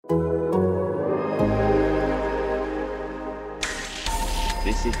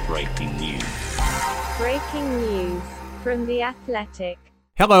This is breaking news. Breaking news from The Athletic.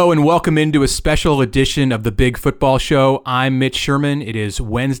 Hello and welcome into a special edition of the Big Football Show. I'm Mitch Sherman. It is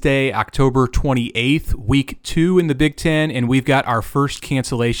Wednesday, October 28th, week 2 in the Big Ten, and we've got our first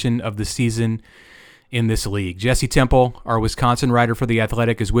cancellation of the season in this league. Jesse Temple, our Wisconsin writer for The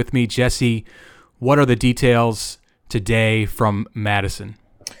Athletic, is with me. Jesse, what are the details today from Madison?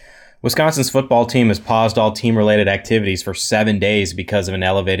 Wisconsin's football team has paused all team-related activities for 7 days because of an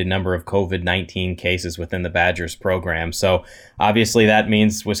elevated number of COVID-19 cases within the Badgers program. So obviously that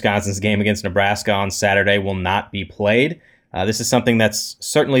means Wisconsin's game against Nebraska on Saturday will not be played. This is something that's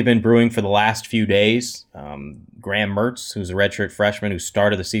certainly been brewing for the last few days. Graham Mertz, who's a redshirt freshman who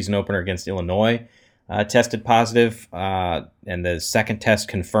started the season opener against Illinois, tested positive, and the second test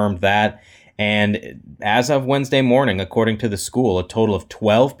confirmed that. And as of Wednesday morning, according to the school, a total of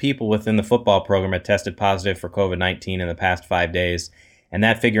 12 people within the football program had tested positive for COVID-19 in the past 5 days. And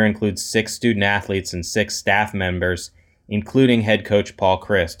that figure includes 6 student athletes and 6 staff members, including head coach Paul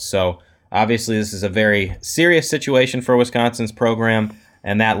Chryst. So obviously this is a very serious situation for Wisconsin's program,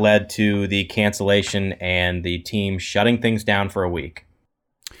 and that led to the cancellation and the team shutting things down for a week.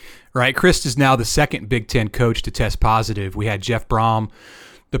 Right. Chryst is now the second Big Ten coach to test positive. We had Jeff Brom,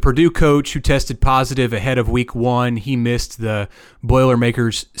 the Purdue coach, who tested positive ahead of week 1. He missed the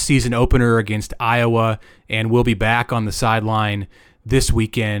Boilermakers season opener against Iowa and will be back on the sideline this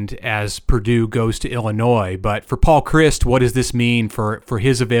weekend as Purdue goes to Illinois. But for Paul Chryst, what does this mean for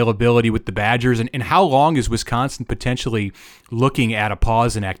his availability with the Badgers? And how long is Wisconsin potentially looking at a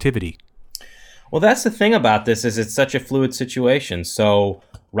pause in activity? Well, that's the thing about this is it's such a fluid situation. So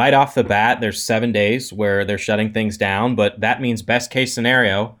right off the bat, there's 7 days where they're shutting things down, but that means best case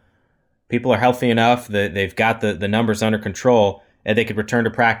scenario, people are healthy enough that they've got the numbers under control and they could return to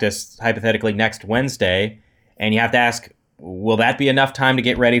practice hypothetically next Wednesday. And you have to ask, will that be enough time to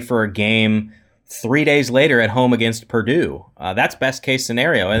get ready for a game 3 days later at home against Purdue? That's best case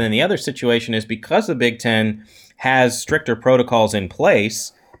scenario. And then the other situation is because the Big Ten has stricter protocols in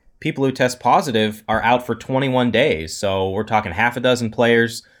place, people who test positive are out for 21 days. So we're talking half a dozen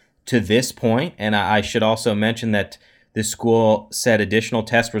players to this point. And I should also mention that this school said additional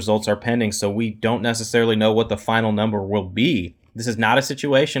test results are pending, so we don't necessarily know what the final number will be. This is not a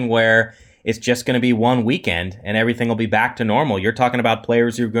situation where it's just going to be one weekend and everything will be back to normal. You're talking about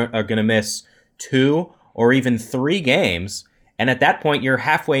players who are going to miss 2 or even 3 games. And at that point, you're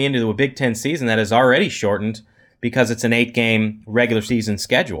halfway into a Big Ten season that is already shortened because it's an 8-game regular season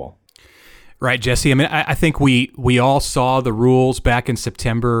schedule. Right, Jesse. I mean, I think we all saw the rules back in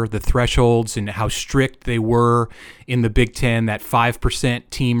September, the thresholds and how strict they were in the Big Ten, that 5%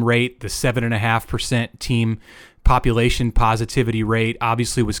 team rate, the 7.5% team population positivity rate.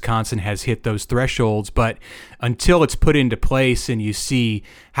 Obviously, Wisconsin has hit those thresholds, but until it's put into place and you see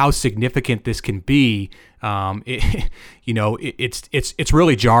how significant this can be, it's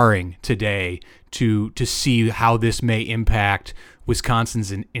really jarring today to see how this may impact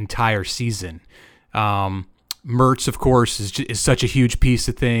Wisconsin's entire season. Mertz, of course, is such a huge piece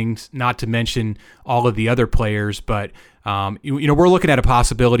of things, not to mention all of the other players. But, we're looking at a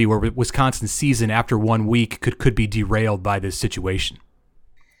possibility where Wisconsin's season after 1 week could be derailed by this situation.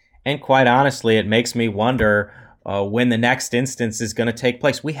 And quite honestly, it makes me wonder when the next instance is going to take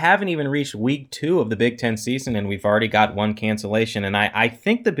place. We haven't even reached week 2 of the Big Ten season, and we've already got one cancellation. And I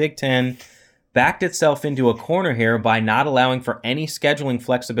think the Big Ten backed itself into a corner here by not allowing for any scheduling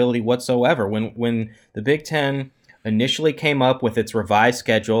flexibility whatsoever. When the Big Ten initially came up with its revised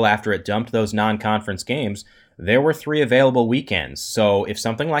schedule after it dumped those non-conference games, there were 3 available weekends. So if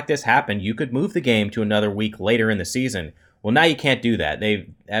something like this happened, you could move the game to another week later in the season. Well, now you can't do that.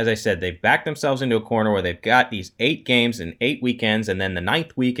 As I said, they've backed themselves into a corner where they've got these 8 games and 8 weekends, and then the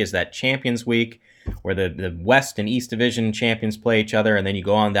 9th week is that Champions Week, where the West and East Division champions play each other, and then you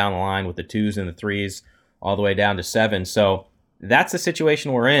go on down the line with the 2s and the 3s all the way down to 7. So that's the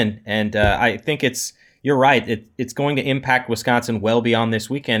situation we're in, and I think you're right. It's going to impact Wisconsin well beyond this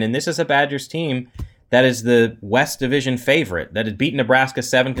weekend, and this is a Badgers team that is the West Division favorite, that has beaten Nebraska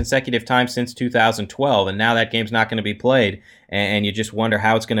 7 consecutive times since 2012, and now that game's not going to be played, and you just wonder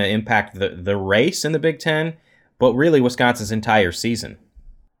how it's going to impact the race in the Big Ten, but really Wisconsin's entire season.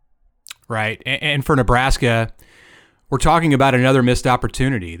 Right. And for Nebraska, we're talking about another missed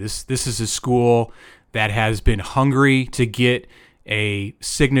opportunity. This is a school that has been hungry to get a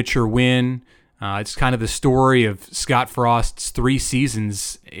signature win. It's kind of the story of Scott Frost's 3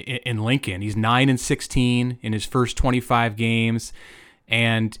 seasons in Lincoln. He's 9-16 in his first 25 games.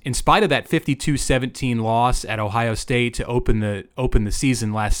 And in spite of that 52-17 loss at Ohio State to open the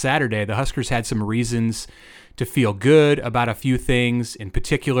season last Saturday, the Huskers had some reasons to feel good about a few things, in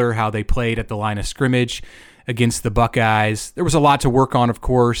particular how they played at the line of scrimmage against the Buckeyes. There was a lot to work on, of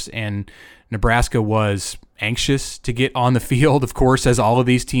course, and Nebraska was anxious to get on the field, of course, as all of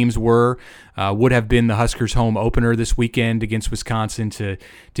these teams were. Would have been the Huskers' home opener this weekend against Wisconsin to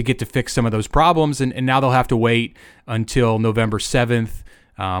get to fix some of those problems, and now they'll have to wait until November 7th,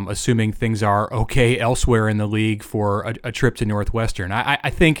 assuming things are okay elsewhere in the league, for a trip to Northwestern. I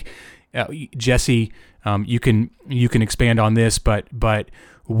think, Jesse, you can expand on this, but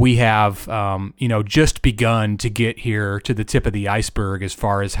we have just begun to get here to the tip of the iceberg as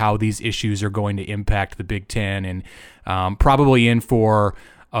far as how these issues are going to impact the Big Ten, and probably in for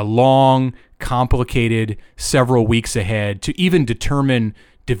a long, complicated several weeks ahead to even determine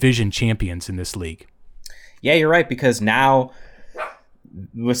division champions in this league. Yeah, you're right, because now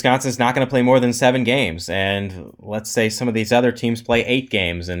Wisconsin's not going to play more than 7 games, and let's say some of these other teams play 8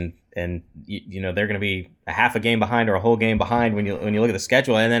 games, and they're going to be a half a game behind or a whole game behind when you look at the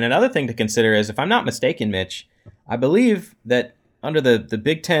schedule. And then another thing to consider is, if I'm not mistaken, Mitch, I believe that under the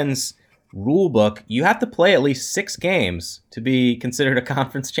Big Ten's rule book, you have to play at least 6 games to be considered a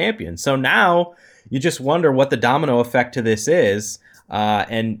conference champion. So now you just wonder what the domino effect to this is,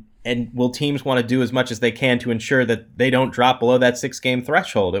 and will teams want to do as much as they can to ensure that they don't drop below that 6-game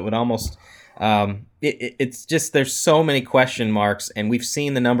threshold? It would almost it's just, there's so many question marks, and we've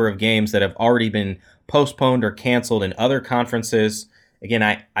seen the number of games that have already been postponed or canceled in other conferences. Again,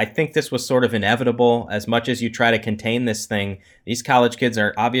 I think this was sort of inevitable. As much as you try to contain this thing, these college kids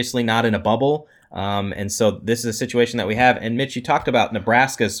are obviously not in a bubble, and so this is a situation that we have. And Mitch, you talked about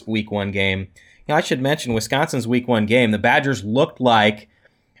Nebraska's Week 1 game. I should mention Wisconsin's Week 1 game. The Badgers looked like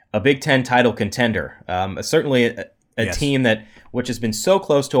a Big Ten title contender. Certainly a yes. team which has been so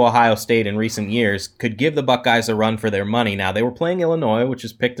close to Ohio State in recent years, could give the Buckeyes a run for their money. Now, they were playing Illinois, which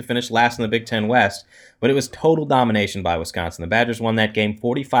is picked to finish last in the Big Ten West, but it was total domination by Wisconsin. The Badgers won that game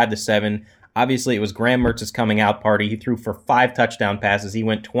 45-7. Obviously, it was Graham Mertz's coming out party. He threw for 5 touchdown passes. He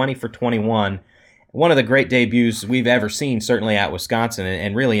went 20 for 21. One of the great debuts we've ever seen, certainly at Wisconsin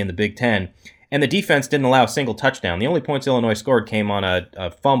and really in the Big Ten. And the defense didn't allow a single touchdown. The only points Illinois scored came on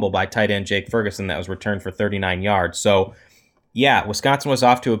a fumble by tight end Jake Ferguson that was returned for 39 yards. So, yeah, Wisconsin was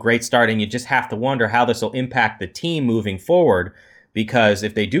off to a great start, and you just have to wonder how this will impact the team moving forward, because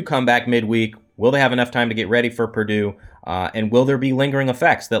if they do come back midweek, will they have enough time to get ready for Purdue, and will there be lingering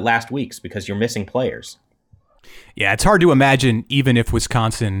effects that last week's because you're missing players? Yeah, it's hard to imagine, even if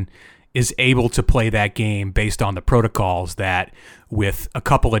Wisconsin is able to play that game based on the protocols, that with a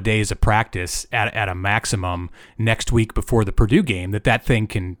couple of days of practice at a maximum next week before the Purdue game, that thing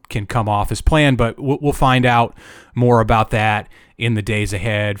can come off as planned. But we'll find out more about that in the days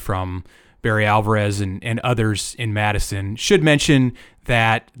ahead from Barry Alvarez and others in Madison. Should mention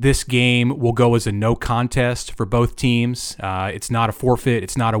that this game will go as a no contest for both teams. It's not a forfeit,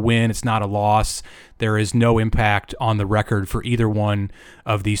 it's not a win, it's not a loss. There is no impact on the record for either one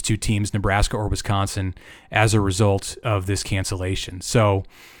of these two teams, Nebraska or Wisconsin, as a result of this cancellation. So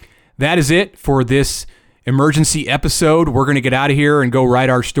that is it for this emergency episode. We're going to get out of here and go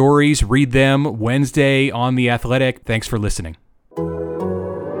write our stories, read them Wednesday on The Athletic. Thanks for listening.